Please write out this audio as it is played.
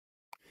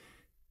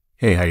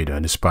Hey, how you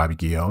doing? This is Bobby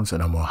Guillaumes,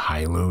 and I'm on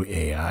Hailuo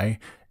AI.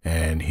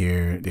 And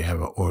here they have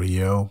an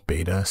audio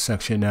beta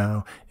section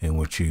now in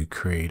which you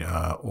create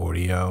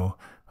audio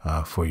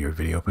for your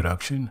video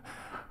production.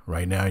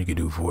 Right now, you can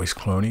do voice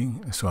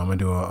cloning. So I'm gonna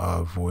do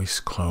a voice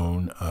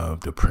clone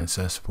of the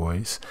princess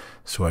voice,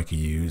 so I can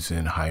use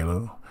in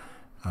Hailuo.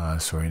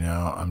 So right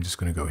now, I'm just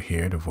gonna go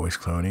here to voice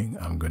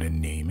cloning. I'm gonna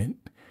name it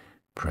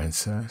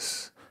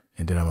princess,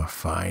 and then I'm gonna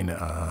find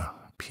a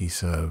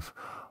piece of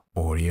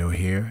audio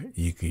here.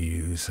 You could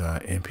use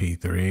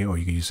MP3 or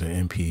you could use an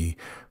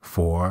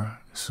MP4.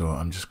 So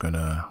I'm just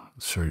gonna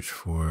search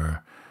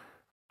for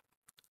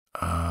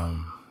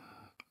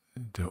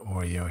the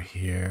audio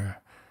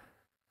here,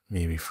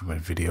 maybe from a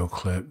video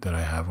clip that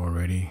I have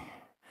already.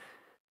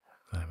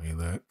 Let me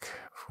look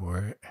for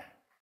it.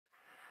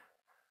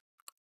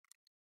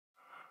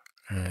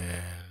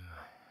 And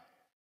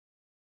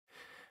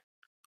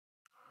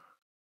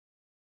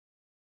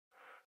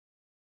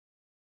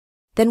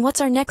Then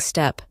what's our next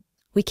step?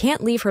 We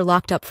can't leave her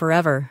locked up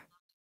forever.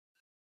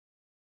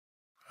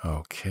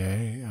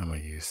 okay, I'm gonna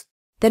use.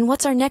 Then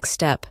what's our next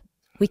step?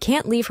 We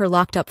can't leave her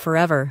locked up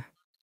forever.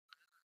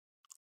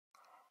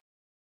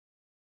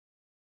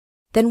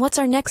 Then what's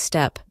our next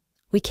step?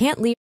 We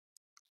can't leave.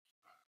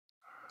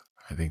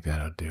 I think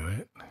that'll do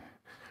it.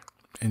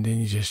 And then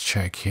you just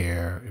check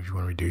here if you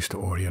want to reduce the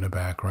audio in the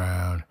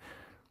background.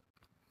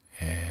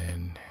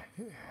 And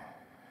you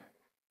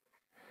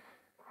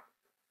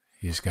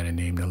just got to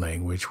name the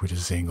language, which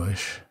is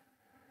English.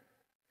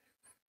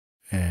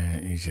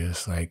 And you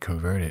just like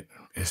convert it.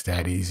 It's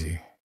that easy.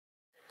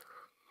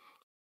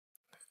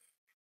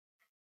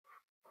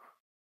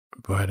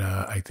 But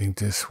I think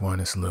this one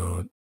is a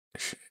little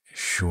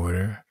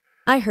shorter.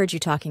 I heard you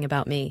talking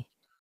about me.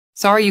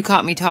 Sorry you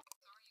caught me talking.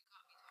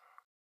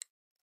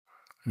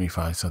 Let me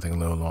find something a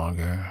little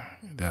longer.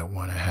 That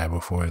one I had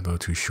before is a little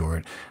too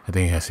short. I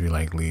think it has to be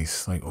like at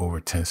least like over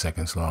 10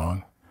 seconds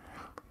long.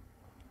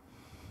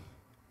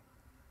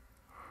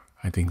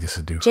 I think this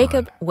will do.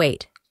 Jacob, fine.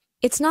 wait.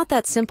 It's not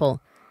that simple.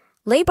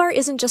 Laybar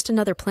isn't just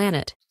another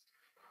planet.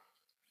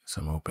 So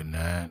I'm open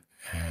that,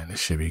 and it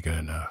should be good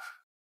enough.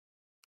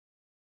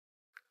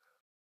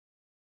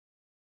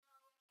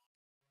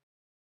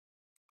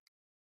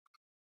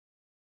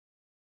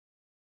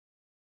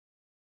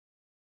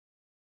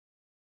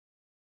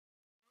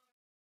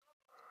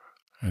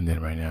 And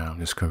then right now I'm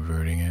just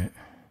converting it.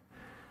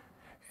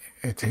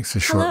 It takes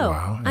a short Hello,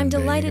 while. I'm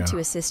delighted to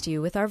assist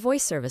you with our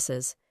voice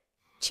services.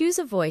 Choose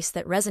a voice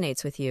that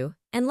resonates with you,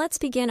 and let's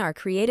begin our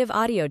creative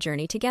audio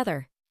journey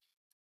together.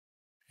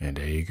 And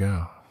there you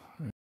go.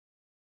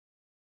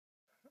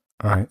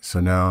 All right, so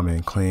now I'm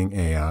in Kling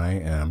AI,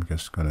 and I'm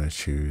just gonna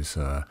choose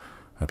a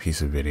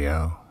piece of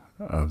video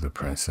of the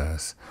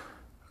princess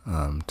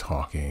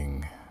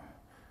talking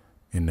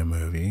in the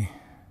movie.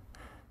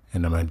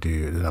 And I'm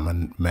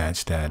gonna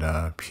match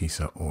that piece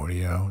of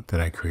audio that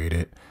I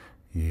created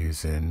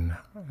using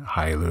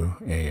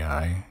Hailuo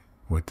AI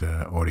with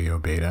the audio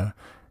beta.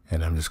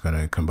 And I'm just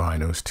gonna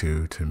combine those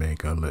two to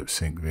make a lip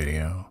sync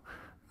video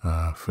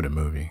for the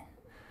movie.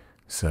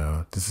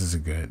 So this is a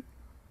good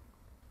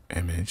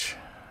image.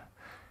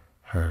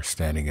 Her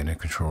standing in the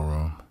control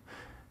room.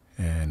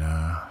 And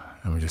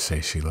I'm gonna just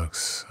say she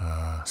looks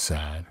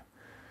sad.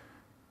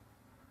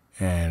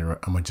 And I'm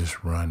gonna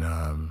just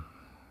run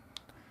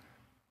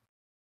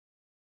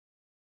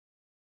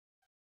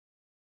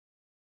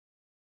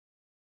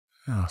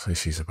I'll say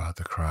she's about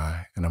to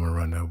cry, and I'm gonna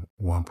run to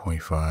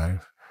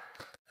 1.5,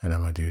 and I'm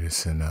gonna do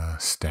this in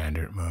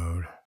standard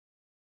mode.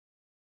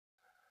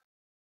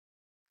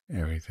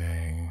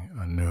 Everything,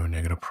 no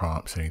negative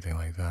prompts, anything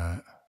like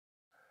that.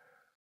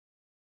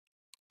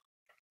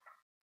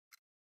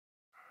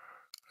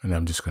 And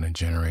I'm just gonna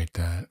generate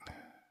that.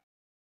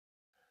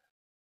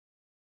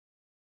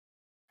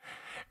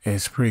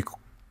 It's pretty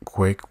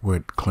quick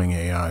with Kling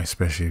AI,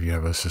 especially if you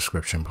have a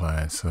subscription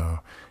plan. So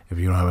if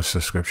you don't have a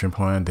subscription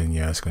plan, then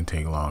yeah, it's gonna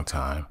take a long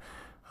time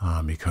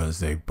because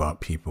they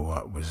bump people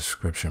up with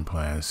subscription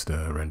plans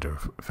to render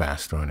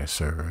faster on their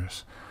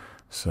servers.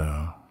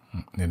 So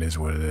it is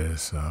what it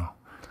is. So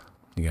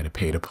you got to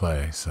pay to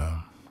play.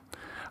 So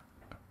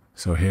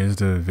here's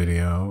the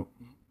video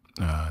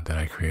that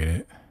I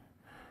created,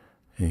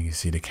 and you can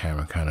see the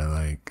camera kind of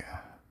like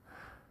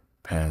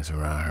pans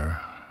around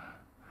her.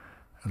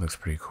 It looks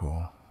pretty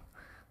cool.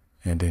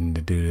 And then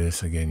to do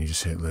this, again, you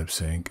just hit lip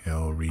sync.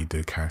 It'll read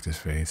the character's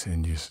face,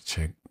 and just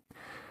check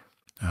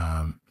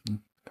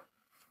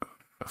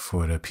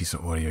for the piece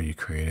of audio you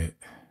created.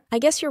 I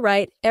guess you're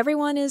right.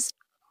 Everyone is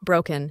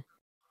broken.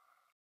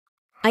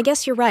 I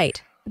guess you're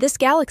right. This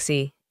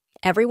galaxy,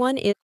 everyone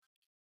is.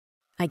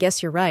 I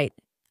guess you're right.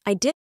 I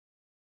did.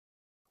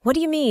 What do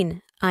you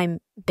mean?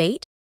 I'm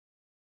bait?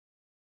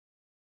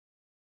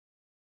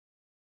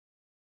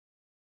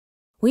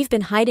 We've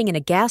been hiding in a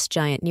gas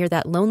giant near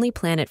that lonely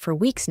planet for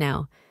weeks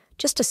now,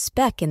 just a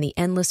speck in the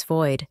endless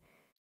void.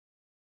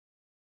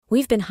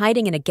 We've been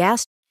hiding in a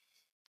gas.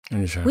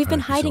 We've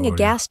been hiding a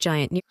gas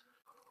giant near.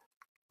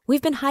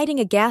 We've been hiding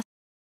a gas.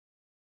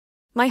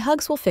 My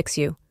hugs will fix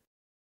you.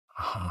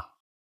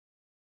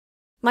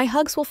 My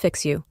hugs will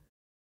fix you.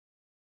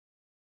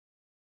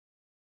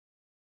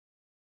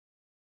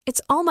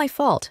 It's all my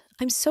fault.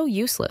 I'm so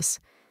useless.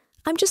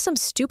 I'm just some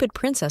stupid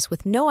princess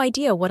with no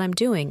idea what I'm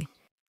doing.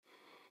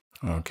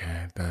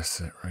 Okay, that's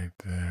it right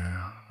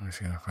there. I'm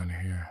just gonna find it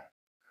here.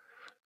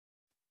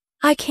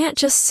 I can't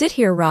just sit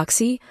here,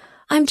 Roxy.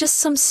 I'm just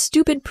some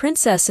stupid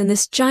princess in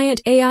this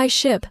giant AI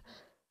ship.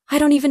 I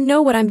don't even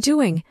know what I'm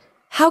doing.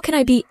 How can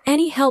I be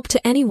any help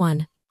to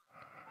anyone?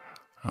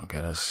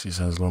 Okay, she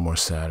sounds a little more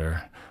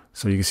sadder.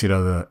 So you can see the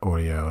other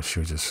audio, she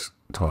was just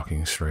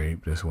talking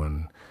straight. This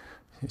one,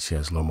 she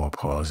has a little more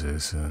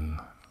pauses and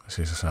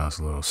she just sounds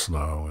a little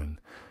slow and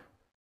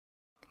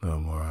a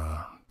little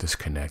more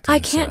disconnected. I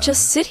can't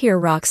just sit here,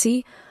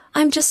 Roxy.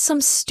 I'm just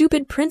some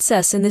stupid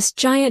princess in this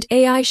giant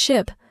AI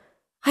ship.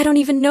 I don't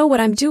even know what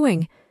I'm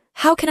doing.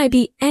 How can I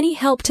be any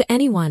help to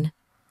anyone?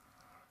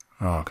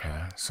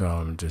 Okay, so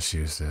I'm gonna just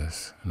use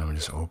this and I'm gonna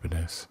just open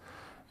this.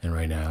 And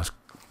right now it's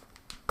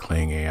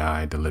Kling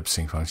AI, the lip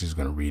sync function is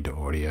gonna read the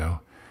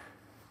audio.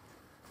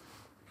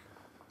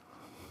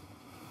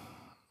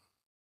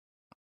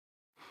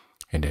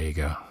 And there you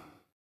go.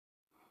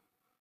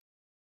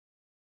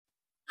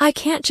 I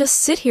can't just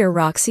sit here,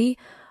 Roxy.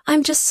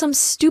 I'm just some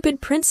stupid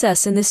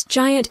princess in this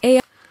giant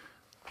AI.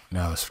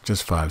 Now it's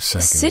just 5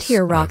 seconds. Sit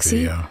here,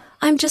 Roxy.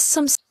 I'm just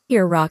some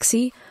here,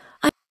 Roxy.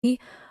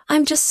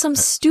 I'm just some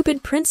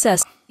stupid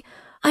princess.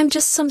 I'm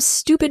just some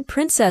stupid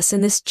princess in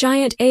this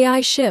giant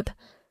AI ship.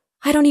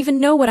 I don't even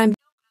know what I'm.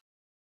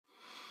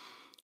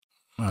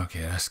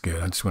 Okay, that's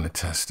good. I just want to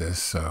test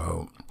this.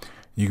 So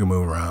you can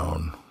move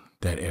around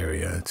that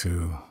area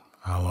to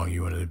how long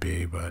you want it to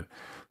be, but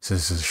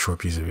since this is a short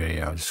piece of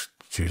video, I'm just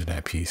choosing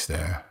that piece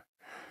there.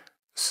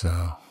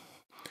 So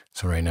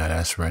right now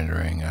that's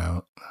rendering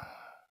out.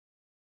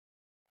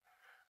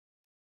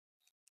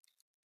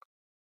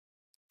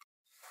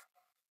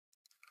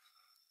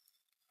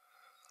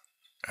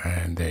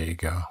 And there you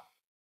go.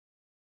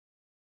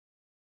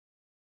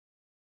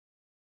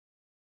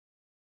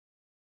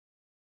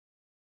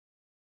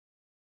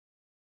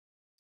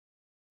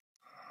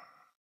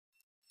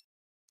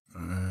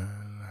 And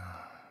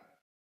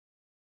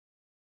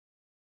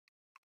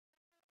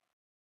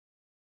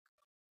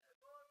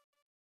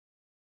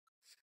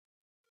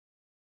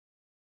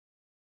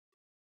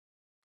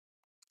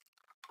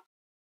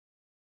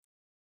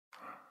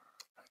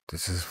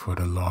this is for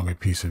the longer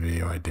piece of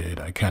video I did.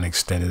 I kind of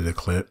extended the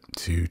clip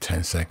to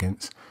 10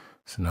 seconds.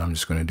 So now I'm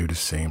just going to do the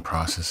same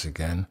process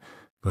again,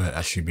 but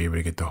I should be able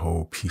to get the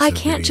whole piece of video.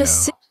 I can't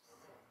just sit.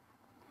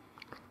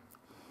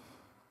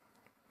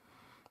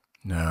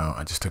 Now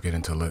I just took it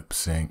into lip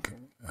sync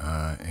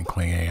in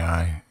Kling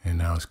AI, and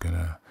now it's going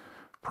to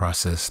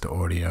process the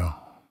audio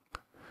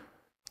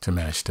to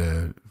match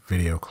the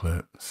video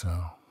clip. So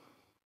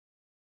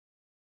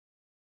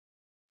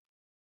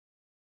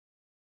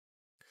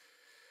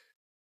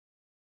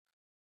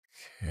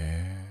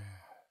okay,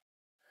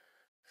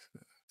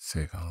 it's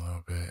taking a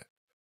little bit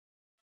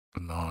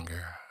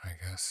longer, I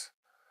guess.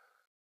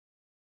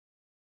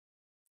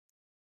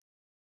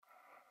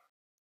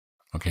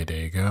 Okay, there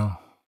you go.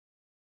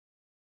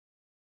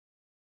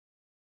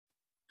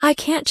 I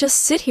can't just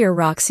sit here,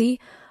 Roxy.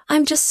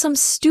 I'm just some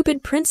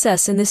stupid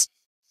princess in this.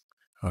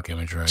 Okay, I'm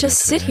gonna drag just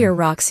sit here,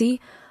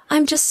 Roxy.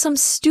 I'm just some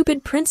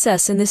stupid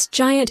princess in this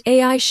giant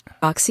AI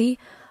Roxy.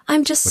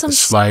 I'm just with some the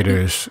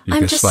sliders. You I'm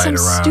can just slide some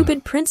around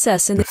stupid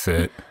princess in the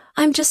fit.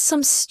 I'm just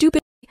some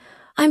stupid.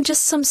 I'm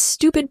just some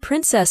stupid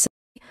princess.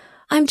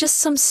 I'm just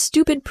some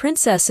stupid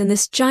princess in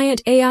this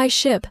giant AI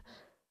ship.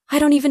 I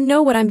don't even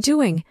know what I'm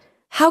doing.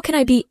 How can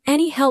I be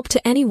any help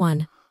to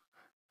anyone?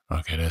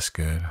 Okay, that's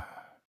good.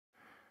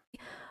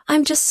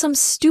 I'm just some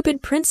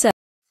stupid princess.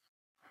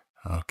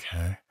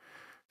 Okay,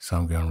 so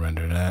I'm gonna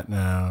render that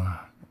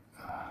now.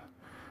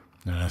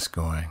 Now that's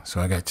going. So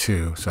I got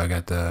two. So I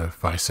got the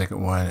 5-second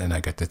one and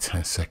I got the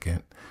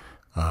 10-second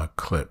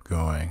clip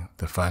going.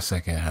 The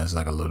 5-second has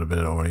like a little bit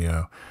of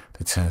audio.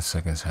 The 10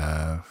 seconds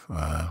have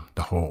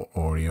the whole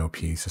audio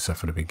piece except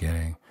for the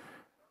beginning.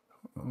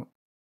 And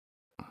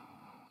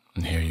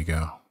here you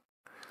go.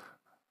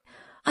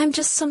 I'm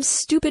just some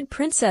stupid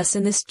princess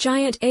in this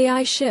giant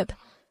AI ship.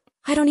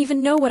 I don't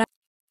even know what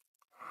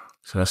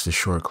So that's the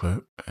short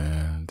clip,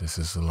 and this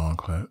is the long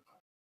clip.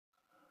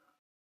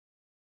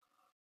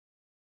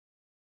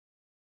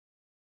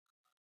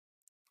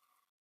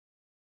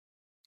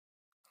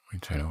 We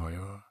turn the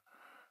audio.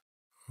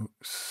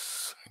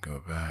 Oops.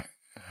 Go back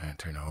and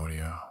turn the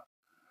audio.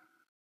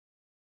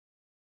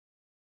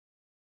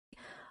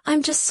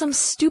 I'm just some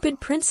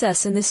stupid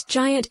princess in this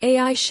giant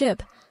AI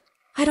ship.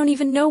 I don't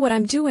even know what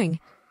I'm doing.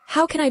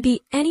 How can I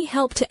be any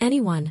help to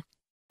anyone?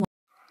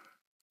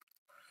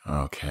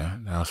 Okay,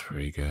 that was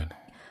pretty good.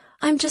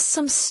 I'm just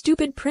some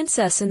stupid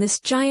princess in this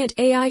giant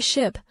AI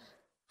ship.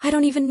 I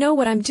don't even know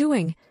what I'm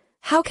doing.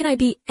 How can I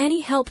be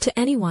any help to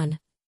anyone?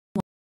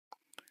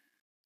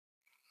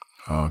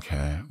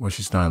 Okay, well,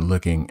 she's not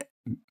looking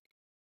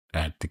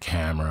at the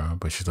camera,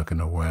 but she's looking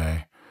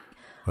away.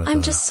 But,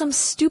 I'm just some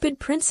stupid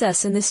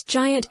princess in this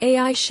giant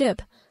AI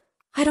ship.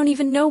 I don't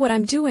even know what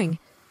I'm doing.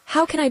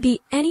 How can I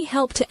be any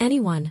help to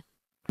anyone?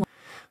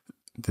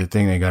 the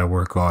thing they got to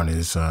work on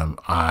is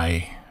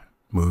eye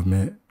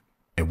movement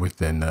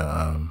within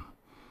the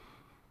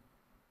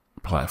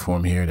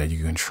platform here, that you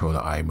can control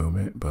the eye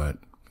movement. But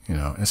you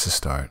know, it's a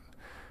start.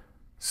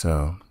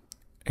 So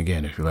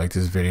again, if you like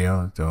this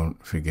video,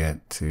 don't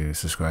forget to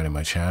subscribe to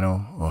my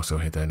channel. Also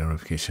hit that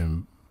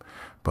notification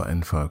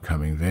button for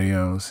upcoming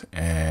videos,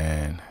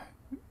 and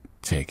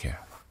take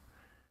care.